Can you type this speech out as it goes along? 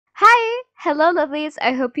Hello lovelies,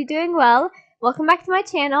 I hope you're doing well. Welcome back to my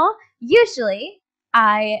channel. Usually,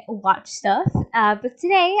 I watch stuff, but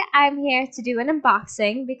today I'm here to do an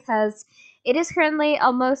unboxing because it is currently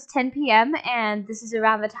almost 10 p.m. and this is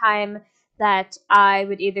around the time that I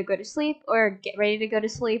would either go to sleep or get ready to go to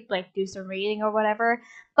sleep, like do some reading or whatever.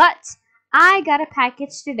 But I got a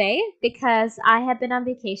package today because I have been on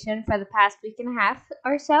vacation for the past week and a half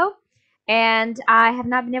or so, and I have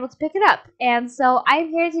not been able to pick it up. And so I'm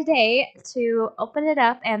here today to open it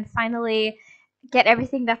up and finally get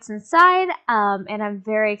everything that's inside, and I'm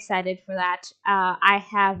very excited for that. I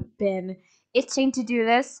have been itching to do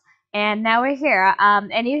this, and now we're here.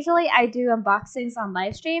 And usually I do unboxings on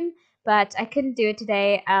live stream, but I couldn't do it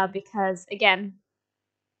today because, again,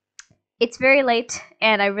 it's very late,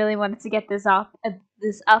 and I really wanted to get this up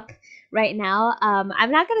right now.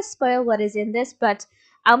 I'm not gonna spoil what is in this, but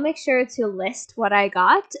I'll make sure to list what I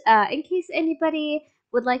got in case anybody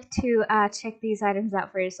would like to check these items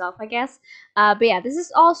out for yourself, I guess. But yeah, this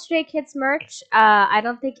is all Stray Kids merch. I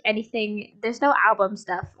don't think anything. There's no album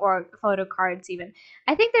stuff or photo cards even.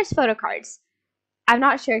 I think there's photo cards. I'm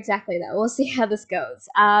not sure exactly though. We'll see how this goes.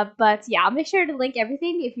 But yeah, I'll make sure to link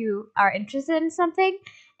everything if you are interested in something.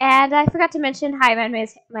 And I forgot to mention, hi, my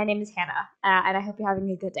name is Hannah, and I hope you're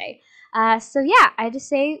having a good day. So yeah, I just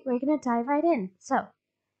say we're gonna dive right in. So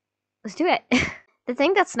let's do it. The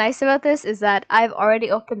thing that's nice about this is that I've already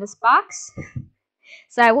opened this box,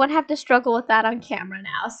 so I won't have to struggle with that on camera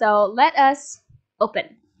now. So let us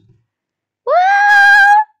open. Wow!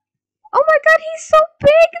 Oh my god, he's so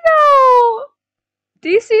big though! Do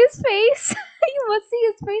you see his face? You must see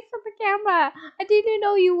his face on the camera. I didn't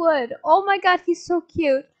know you would. Oh my god, he's so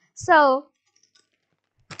cute. So,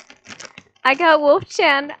 I got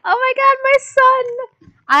WolfChan. Oh my god, my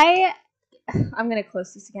son! I'm gonna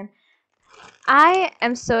close this again. I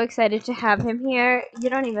am so excited to have him here. You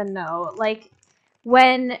don't even know. Like,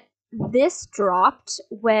 when this dropped,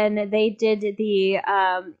 when they did the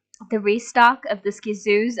restock of the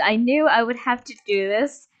SKZOOs, I knew I would have to do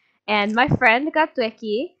this. And my friend got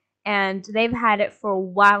Dweki, and they've had it for a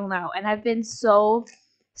while now, and I've been so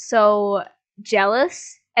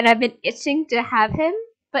jealous, and I've been itching to have him,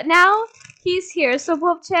 but now he's here. So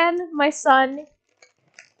WolfChan, my son,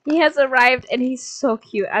 he has arrived, and he's so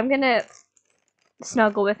cute. I'm gonna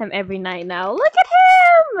snuggle with him every night now. Look at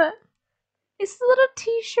him! His little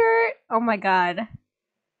t-shirt. Oh my god.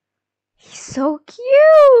 He's so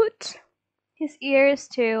cute! His ears,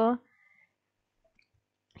 too.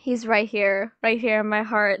 He's right here in my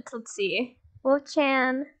heart. Let's see.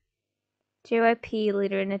 WolfChan, JYP,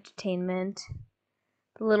 leader in entertainment.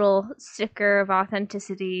 The little sticker of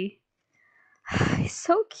authenticity. He's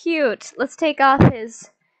so cute. Let's take off his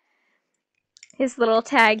little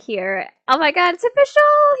tag here. Oh my god, it's official!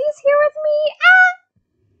 He's here with me!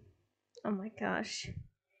 Ah! Oh my gosh.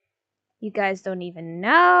 You guys don't even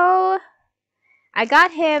know. I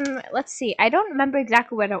got him, let's see, I don't remember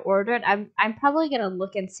exactly when I ordered. I'm probably going to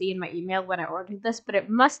look and see in my email when I ordered this, but it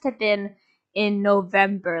must have been in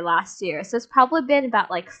November last year. So it's probably been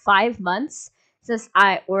about like 5 months since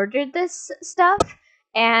I ordered this stuff,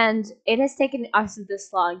 and it has taken us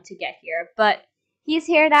this long to get here. But he's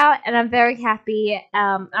here now, and I'm very happy.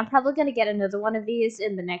 I'm probably going to get another one of these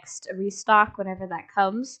in the next restock whenever that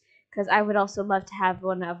comes, because I would also love to have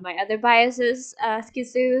one of my other biases,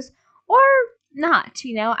 SKZOOs, or not,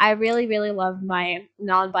 you know. I really love my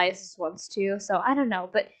non-biased ones too, so I don't know,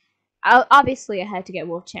 but obviously I had to get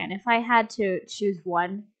WolfChan. If I had to choose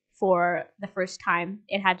one for the first time,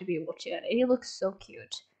 it had to be WolfChan, and he looks so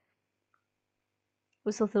cute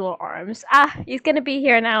with those little arms. He's gonna be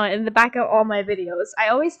here now in the back of all my videos. I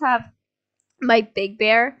always have my big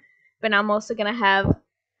bear, but I'm also gonna have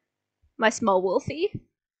my small wolfie.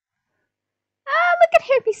 Look at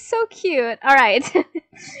him, he's so cute. Alright,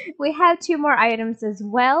 we have 2 more items as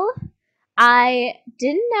well. I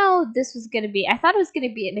didn't know this was going to be, I thought it was going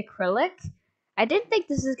to be an acrylic. I didn't think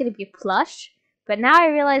this was going to be plush, but now I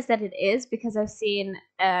realize that it is because I've seen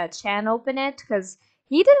Chan open it, because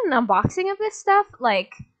he did an unboxing of this stuff,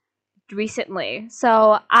 like, recently.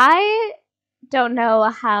 So I don't know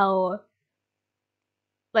how,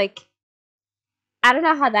 like, I don't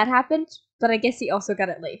know how that happened, but I guess he also got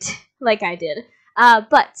it late, like I did.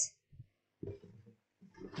 But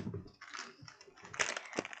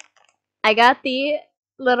I got the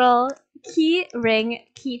little KEYRING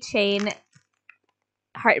keychain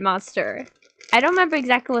heart monster. I don't remember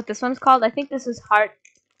exactly what this one's called. I think this is Heart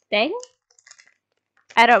Thing.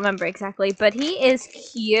 I don't remember exactly, but he is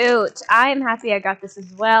cute. I am happy I got this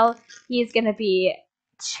as well. He is gonna be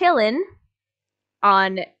chillin'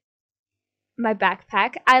 on my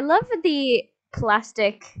backpack. I love the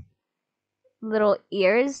plastic little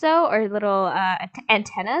ears though, or little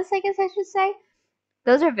antennas, I guess I should say.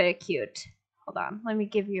 Those are very cute. Hold on, let me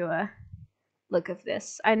give you a look of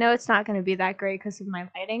this. I know it's not going to be that great because of my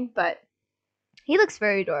lighting, but he looks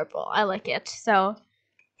very adorable. I like it. So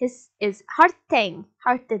his is Taeng.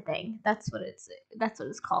 That's what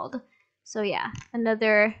it's called. So yeah,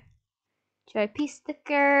 another JYP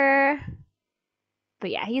sticker. But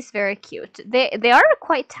yeah, he's very cute. They are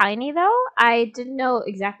quite tiny though. I didn't know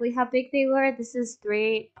exactly how big they were. This is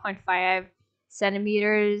 3.5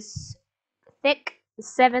 centimeters thick,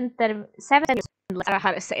 7 centimeters. I don't know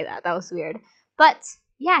how to say that. That was weird. But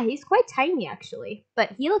yeah, he's quite tiny actually.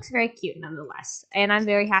 But he looks very cute nonetheless, and I'm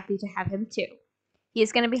very happy to have him too.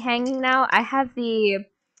 He's gonna be hanging now. I have the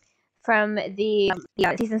from the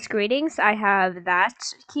season's greetings. I have that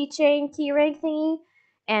keyring thingy,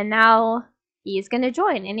 and now he's gonna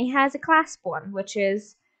join, and he has a clasp one, which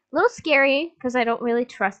is a little scary because I don't really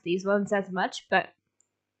trust these ones as much, but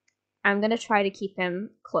I'm gonna try to keep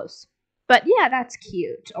him close. But yeah, that's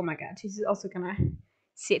cute. Oh my god, he's also gonna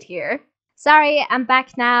sit here. Sorry, I'm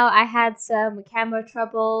back now. I had some camera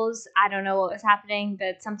troubles. I don't know what was happening,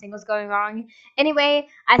 but something was going wrong. Anyway,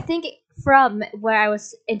 I think from where I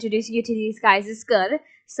was introducing you to these guys is good.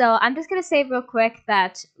 So I'm just gonna say real quick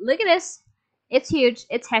that look at this. It's huge.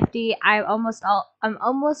 It's hefty. I'm almost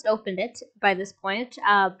opened it by this point.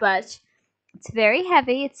 But it's very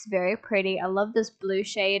heavy. It's very pretty. I love this blue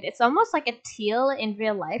shade. It's almost like a teal in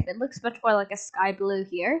real life. It looks much more like a sky blue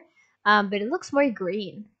here, but it looks more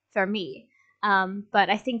green for me. But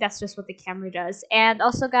I think that's just what the camera does. And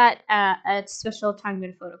also got a special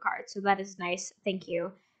Taeng photo card, so that is nice. Thank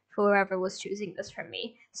you for whoever was choosing this from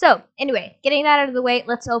me. So anyway, getting that out of the way,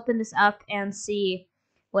 let's open this up and see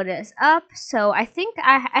what is up. So I think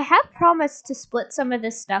I have promised to split some of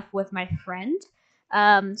this stuff with my friend.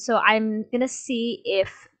 So I'm gonna see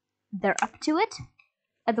if they're up to it.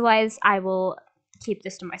 Otherwise, I will keep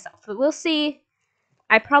this to myself. But we'll see.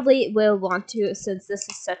 I probably will want to, since this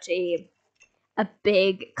is such a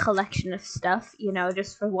big collection of stuff, you know,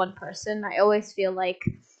 just for one person. I always feel like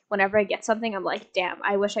whenever I get something, I'm like, damn,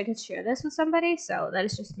 I wish I could share this with somebody. So that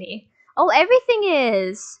is just me. Oh, everything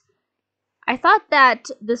is. I thought that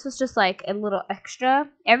this was just like a little extra.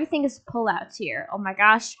 Everything is pullouts here. Oh my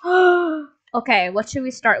gosh. Okay, what should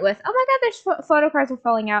we start with? Oh my god, there's photo cards are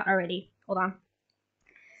falling out already. Hold on.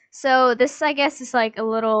 So this, I guess, is like a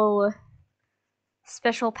little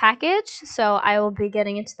special package. So I will be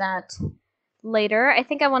getting into that later. I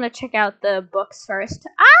think I want to check out the books first.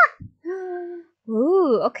 Ah!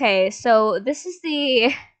 Ooh, okay. So this is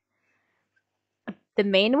the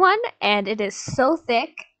main one, and it is so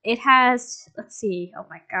thick. It has, let's see. Oh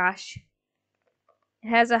my gosh. It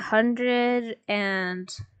has 100 and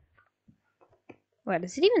what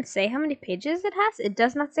does it even say how many pages it has? It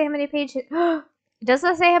does not say how many pages. It does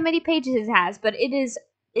not say how many pages it has, but it's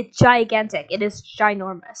gigantic. It is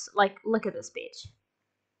ginormous. Like, look at this page.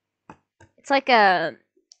 It's like it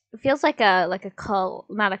feels like a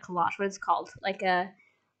not a collage, what it's called, like a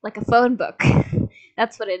phone book.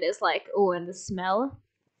 That's what it is like. Oh, and the smell.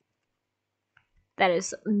 That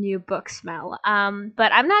is new book smell.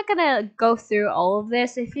 But I'm not gonna go through all of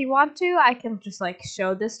this. If you want to, I can just like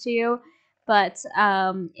show this to you. But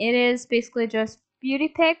it is basically just beauty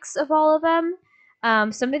pics of all of them.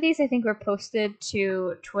 Some of these I think were posted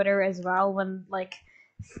to Twitter as well when like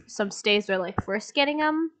some stays were like first getting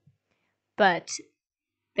them. But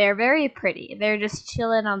they're very pretty. They're just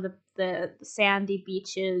chilling on the sandy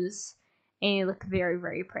beaches, and they look very,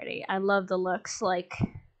 very pretty. I love the looks. Like,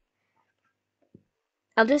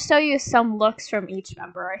 I'll just show you some looks from each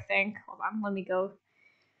member, I think. Hold on, let me go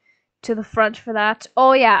to the front for that.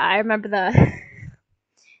 Oh yeah, I remember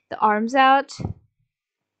the arms out.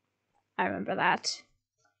 I remember that.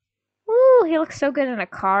 Ooh, he looks so good in a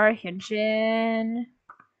car. Hyunjin.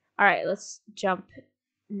 Alright, let's jump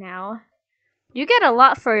now. You get a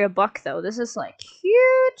lot for your buck, though. This is, like,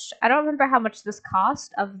 huge. I don't remember how much this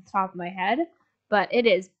cost off the top of my head, but it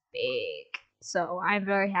is big. So I'm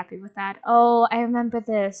very happy with that. Oh, I remember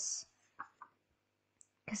this.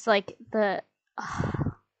 Because, like,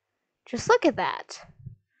 just look at that.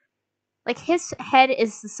 Like, his head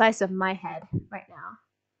is the size of my head right now.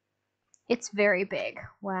 It's very big.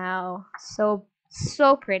 Wow. So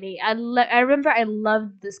pretty. I remember I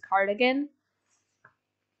loved this cardigan.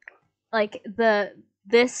 Like,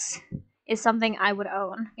 this is something I would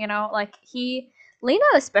own, you know? Like, Lena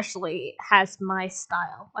especially has my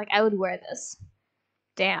style. Like, I would wear this.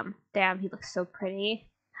 Damn, he looks so pretty.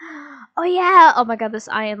 Oh yeah! Oh my god, this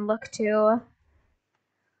Ian look too.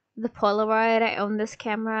 The Polaroid, I own this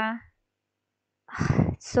camera.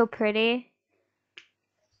 It's so pretty.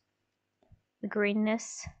 the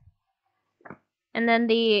greenness. And then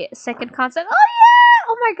the second concept. Oh yeah!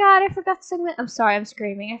 Oh my god, I forgot Sigmund. I'm sorry, I'm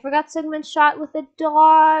screaming. I forgot Sigmund's shot with a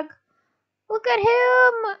dog. Look at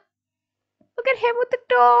him! Look at him with the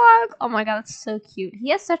dog! Oh my god, that's so cute. He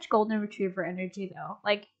has such golden retriever energy though.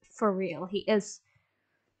 Like, for real. He is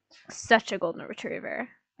such a golden retriever.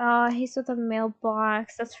 He's with a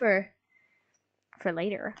mailbox. That's for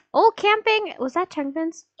later. Oh, camping! Was that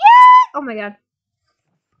Chengben's? Yeah! Oh my god.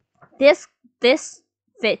 This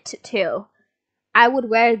fit too. I would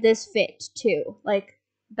wear this fit too. Like,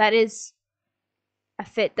 that is a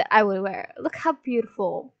fit that I would wear. Look how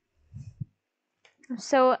beautiful.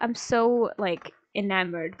 I'm so like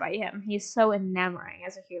enamored by him. He's so enamoring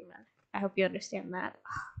as a human. I hope you understand that.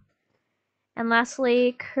 And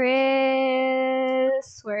lastly, Chris.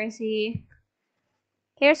 Where is he?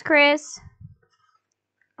 Here's Chris.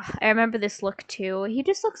 I remember this look too. He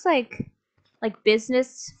just looks like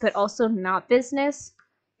business, but also not business.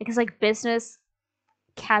 Because like business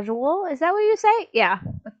casual. Is that what you say? Yeah,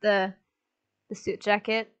 with the suit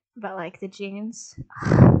jacket, but like the jeans.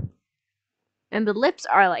 And the lips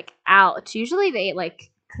are like out. Usually they like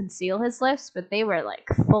conceal his lips, but they were like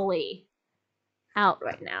fully out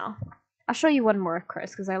right now. I'll show you one more of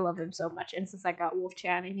Chris because I love him so much, and since I got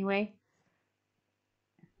WolfChan anyway.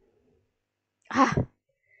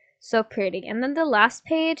 So pretty. And then the last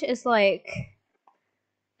page is like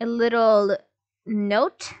a little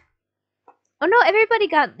note. Oh no, everybody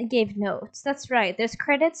gave notes. That's right. There's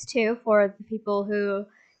credits too for the people who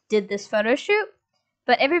did this photo shoot,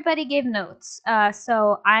 but everybody gave notes.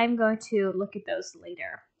 So I'm going to look at those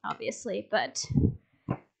later, obviously. But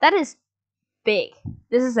that is big.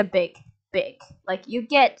 This is a big. Like, you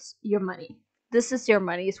get your money. This is your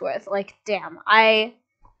money's worth. Like, damn. I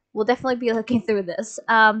will definitely be looking through this.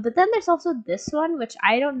 But then there's also this one, which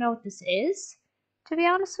I don't know what this is, to be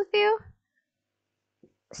honest with you.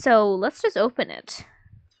 So let's just open it.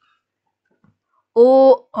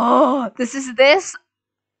 Oh, this is this.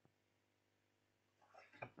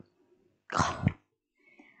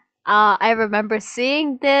 I remember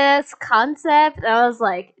seeing this concept. I was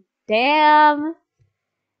like, damn.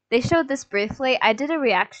 They showed this briefly. I did a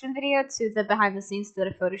reaction video to the behind the scenes to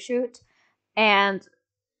the photo shoot, and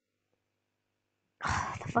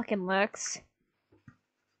the fucking looks.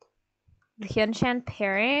 The Hyunchan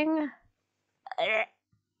pairing.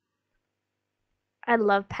 I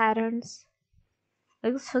love patterns.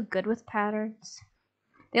 They look so good with patterns.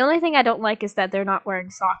 The only thing I don't like is that they're not wearing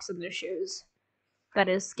socks in their shoes. That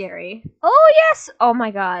is scary. Oh yes! Oh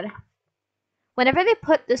my god. Whenever they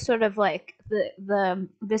put this sort of like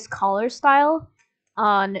this collar style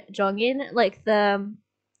on Jongin, like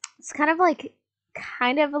it's kind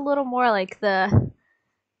of a little more like the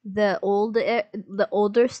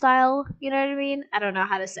older style, you know what I mean? I don't know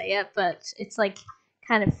how to say it, but it's like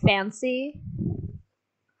kind of fancy.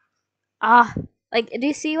 Like, do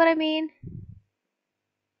you see what I mean?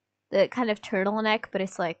 The kind of turtleneck, but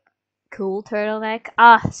it's like cool turtleneck.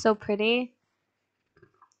 So pretty.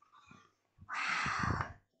 Wow.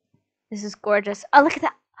 This is gorgeous. Oh, look at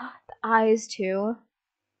that. The eyes too.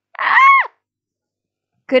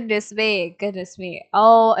 Goodness me.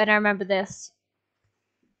 Oh, and I remember this.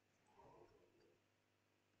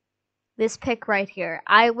 This pic right here.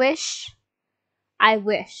 I wish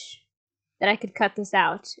that I could cut this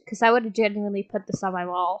out, because I would have genuinely put this on my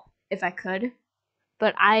wall if I could.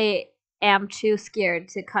 But I am too scared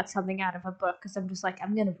to cut something out of a book, because I'm just like,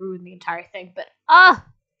 I'm gonna ruin the entire thing. But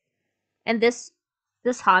and this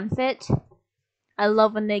Han fit, I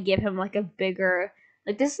love when they give him like a bigger,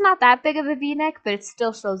 like, this is not that big of a V-neck, but it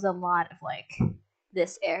still shows a lot of like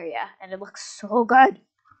this area, and it looks so good.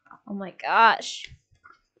 Oh my gosh.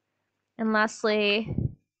 And lastly,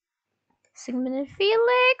 Sigmund and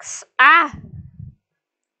Felix.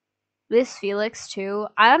 This Felix too.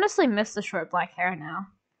 I honestly miss the short black hair now.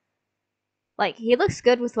 Like, he looks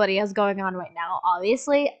good with what he has going on right now,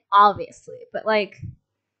 obviously, but like,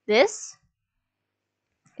 this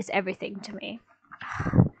is everything to me.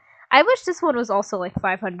 I wish this one was also like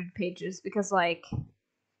 500 pages, because like,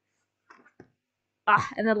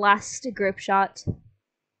 and the last group shot.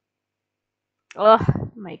 Oh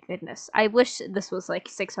my goodness. I wish this was like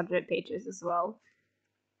 600 pages as well.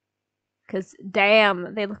 Because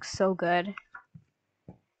damn, they look so good.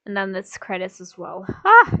 And then this credits as well.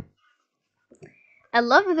 I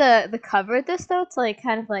love the cover of this though. It's like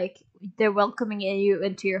kind of like they're welcoming you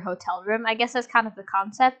into your hotel room. I guess that's kind of the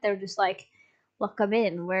concept. They're just like, welcome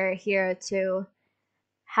in. We're here to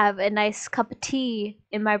have a nice cup of tea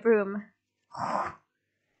in my room.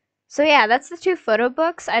 So yeah, that's the two photo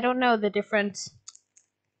books. I don't know the different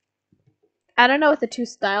I don't know what the two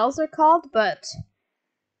styles are called, but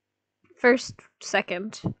first,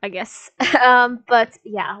 second, I guess. But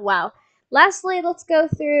yeah, wow. Lastly, let's go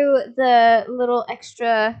through the little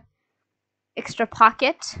extra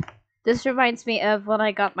pocket. This reminds me of when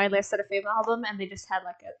I got my Last Set of Fame album, and they just had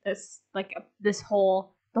the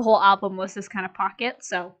whole album was this kind of pocket.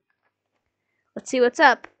 So let's see what's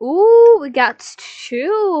up. Ooh, we got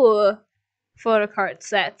 2 photo card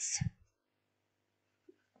sets.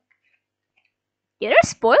 Yeah, they're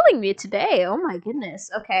spoiling me today. Oh my goodness.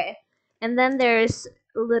 Okay. And then there's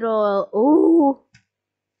little, ooh,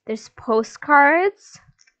 there's postcards.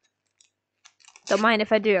 Don't mind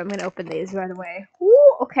if I do. I'm going to open these right away.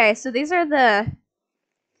 Ooh, okay. So these are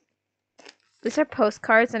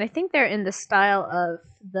postcards, and I think they're in the style of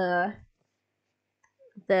the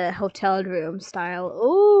hotel room style.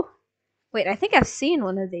 Ooh. Wait, I think I've seen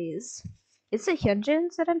one of these. Is it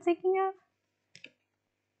Hyunjin's that I'm thinking of?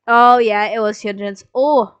 Oh, yeah, it was Hyunjin's.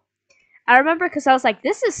 Oh, I remember because I was like,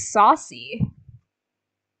 this is saucy.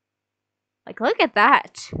 Like, look at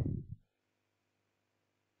that.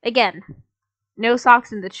 Again, no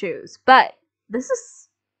socks in the shoes. But this is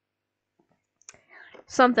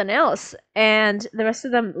something else. And the rest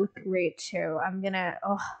of them look great, too. I'm gonna...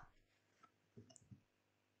 Oh.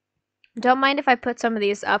 Don't mind if I put some of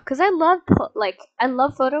these up. Because I love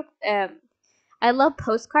I love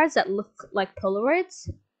postcards that look like Polaroids.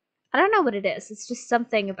 I don't know what it is. It's just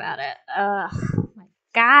something about it. Oh my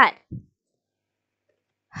god.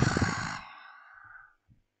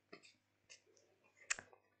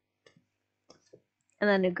 And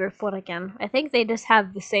then a group one again. I think they just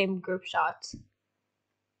have the same group shots.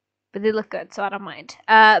 But they look good, so I don't mind.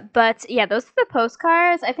 But yeah, those are the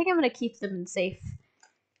postcards. I think I'm gonna keep them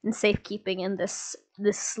in safekeeping in this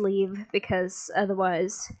sleeve, because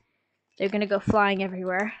otherwise they're gonna go flying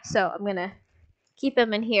everywhere. So I'm gonna keep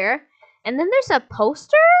them in here. And then there's a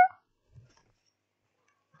poster?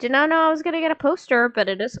 Did not know I was gonna get a poster, but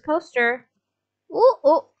it is a poster. Ooh,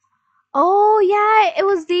 ooh. Oh, yeah, it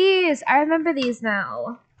was these. I remember these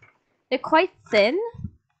now. They're quite thin.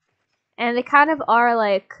 And they kind of are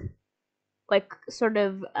like sort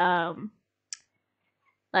of,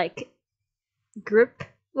 like group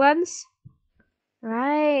ones.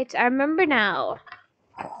 Right, I remember now.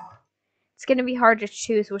 It's gonna be hard to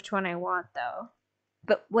choose which one I want, though.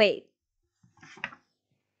 But wait.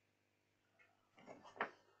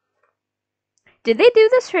 Did they do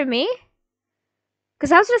this for me?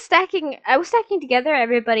 Because I was stacking together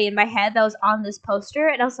everybody in my head that was on this poster,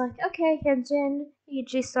 and I was like, okay, Hyunjin,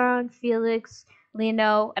 Ji-sung, Felix,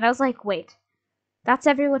 Lino, and I was like, wait, that's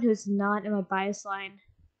everyone who's not in my bias line.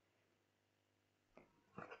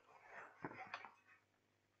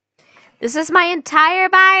 This is my entire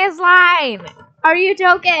bias line! Are you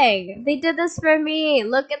joking? They did this for me!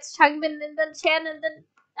 Look, it's Changbin and then Chan and then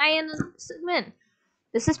Ian and Seungmin.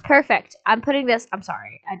 This is perfect. I'm putting this... I'm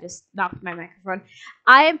sorry. I just knocked my microphone.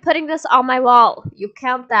 I am putting this on my wall. You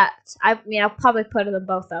count that. I mean, I'll probably put them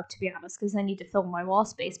both up, to be honest, because I need to fill my wall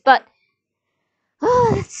space. But...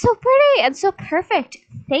 oh, that's so pretty and so perfect.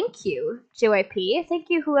 Thank you, JYP. Thank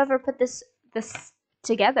you, whoever put this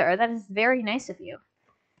together. That is very nice of you.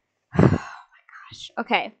 Oh, my gosh.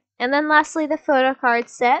 Okay. And then lastly, the photo card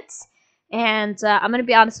sets. And I'm going to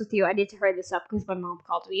be honest with you, I need to hurry this up because my mom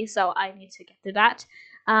called me, so I need to get to that.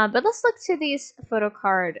 But let's look to these photo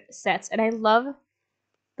card sets. And I love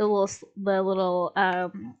the little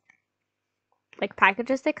like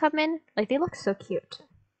packages they come in. Like, they look so cute.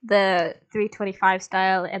 The 325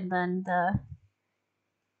 style, and then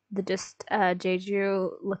the just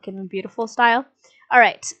JEJU looking beautiful style. All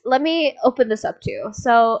right, let me open this up too.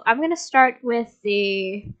 So I'm going to start with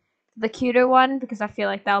the cuter one because I feel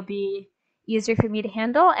like that'll be easier for me to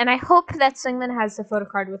handle, and I hope that Seungmin has the photo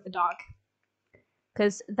card with the dog,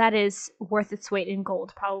 because that is worth its weight in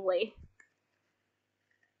gold, probably.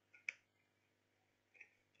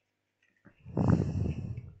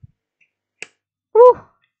 Whew,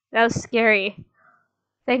 that was scary.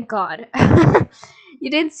 Thank God. You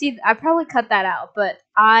didn't see... I probably cut that out, but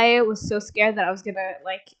I was so scared that I was gonna,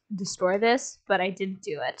 like, destroy this, but I didn't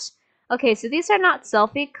do it. Okay, so these are not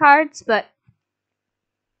selfie cards, but...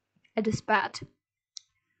 I just spat.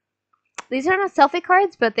 These are not selfie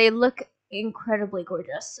cards, but they look incredibly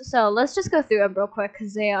gorgeous. So let's just go through them real quick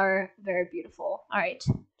because they are very beautiful. All right,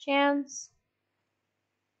 Chan's,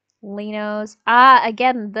 Lino's. Ah,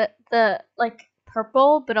 again, the like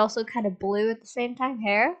purple, but also kind of blue at the same time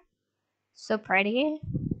hair. So pretty.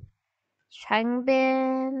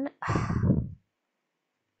 Changbin,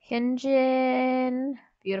 Hyunjin,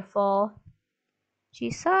 beautiful.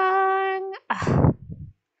 Ji-sung,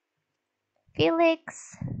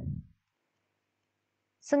 Felix.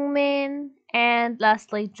 Seungmin, and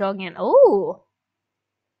lastly Jongin. Oh,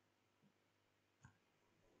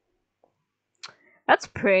 that's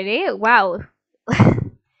pretty. Wow.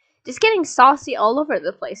 Just getting saucy all over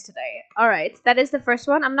the place today. Alright, that is the first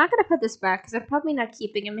one. I'm not gonna put this back because I'm probably not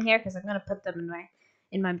keeping them here because I'm gonna put them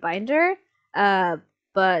in my binder.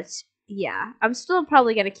 But yeah, I'm still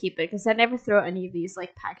probably gonna keep it because I never throw any of these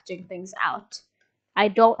like packaging things out. I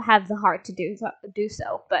don't have the heart to do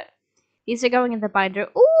so, but these are going in the binder.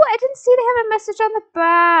 Ooh, I didn't see they have a message on the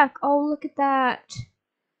back. Oh, look at that.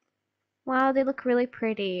 Wow, they look really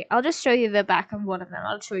pretty. I'll just show you the back of one of them.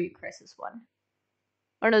 I'll show you Chris's one.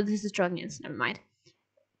 Or no, this is Jonghyun's, never mind.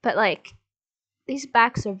 But like, these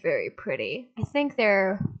backs are very pretty. I think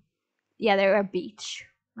they're a beach.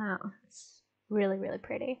 Wow, it's really, really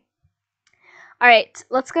pretty. Alright,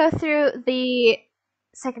 let's go through the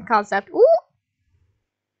second concept. Ooh!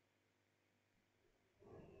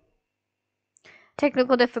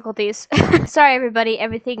 Technical difficulties. Sorry everybody,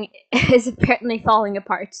 everything is apparently falling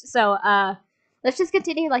apart. So, let's just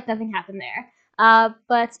continue like nothing happened there.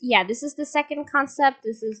 But yeah, this is the second concept.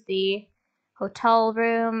 This is the hotel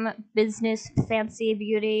room, business, fancy,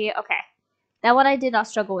 beauty. Okay. That one I did not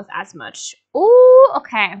struggle with as much. Ooh,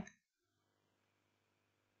 okay.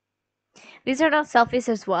 These are not selfies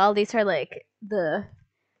as well. These are like the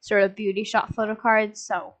sort of beauty shot photo cards.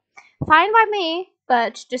 So fine by me,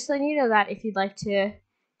 but just letting you know that if you'd like to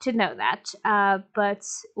know that. But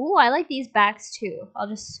ooh, I like these backs too. I'll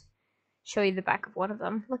just show you the back of one of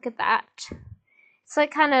them. Look at that. It's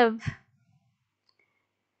like kind of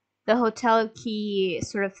the hotel key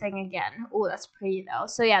sort of thing again. Oh, that's pretty though.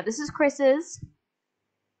 So yeah, this is Chris's.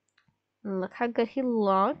 Look how good he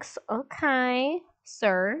looks. Okay,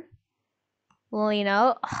 sir.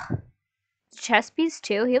 Lino. Chest piece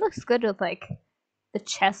too. He looks good with like the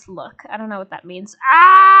chest look. I don't know what that means.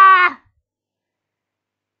 Ah!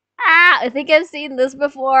 I think I've seen this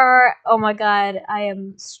before. Oh my god, I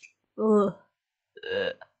am. Ugh.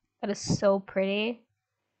 That is so pretty.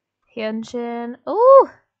 Hyunjin. Ooh!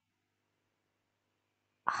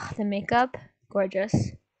 The makeup.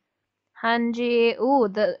 Gorgeous. Hanji. Ooh,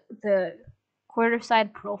 the quarter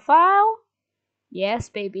side profile. Yes,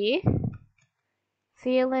 baby.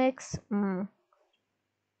 Felix.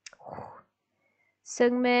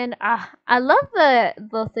 Seungmin. I love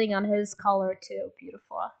the thing on his collar too.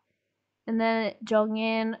 Beautiful. And then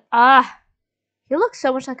Jongin. He looks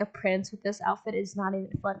so much like a prince with this outfit. It's not even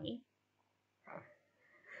funny.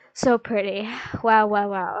 So pretty. Wow, wow,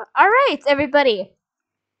 wow. Alright, everybody.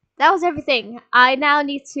 That was everything. I now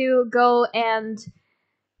need to go and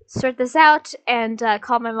sort this out and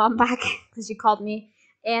call my mom back because she called me.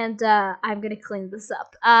 And I'm gonna clean this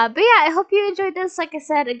up. But yeah, I hope you enjoyed this. Like I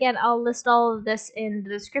said, again, I'll list all of this in the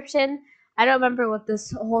description. I don't remember what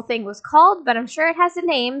this whole thing was called, but I'm sure it has a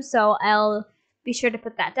name, so I'll be sure to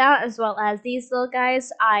put that down, as well as these little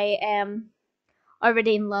guys. I am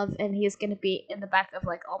already in love, and he's gonna be in the back of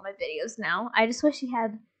like all my videos now. I just wish he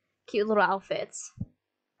had cute little outfits.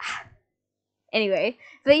 Anyway,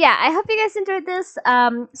 but yeah, I hope you guys enjoyed this.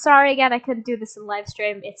 Sorry again, I couldn't do this in live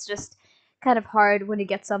stream. It's just kind of hard when you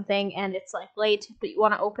get something and it's like late, but you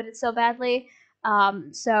want to open it so badly.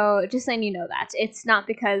 So just letting you know that it's not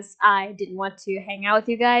because I didn't want to hang out with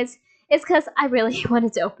you guys. It's because I really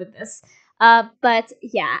wanted to open this. But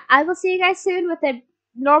yeah, I will see you guys soon with a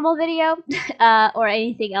normal video, or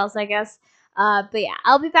anything else, I guess. But yeah,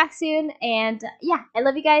 I'll be back soon, and yeah, I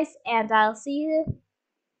love you guys, and I'll see you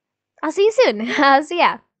soon. So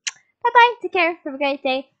yeah, bye bye. Take care. Have a great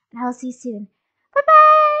day, and I'll see you soon. Bye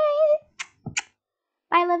bye.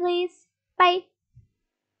 Bye, lovelies. Bye.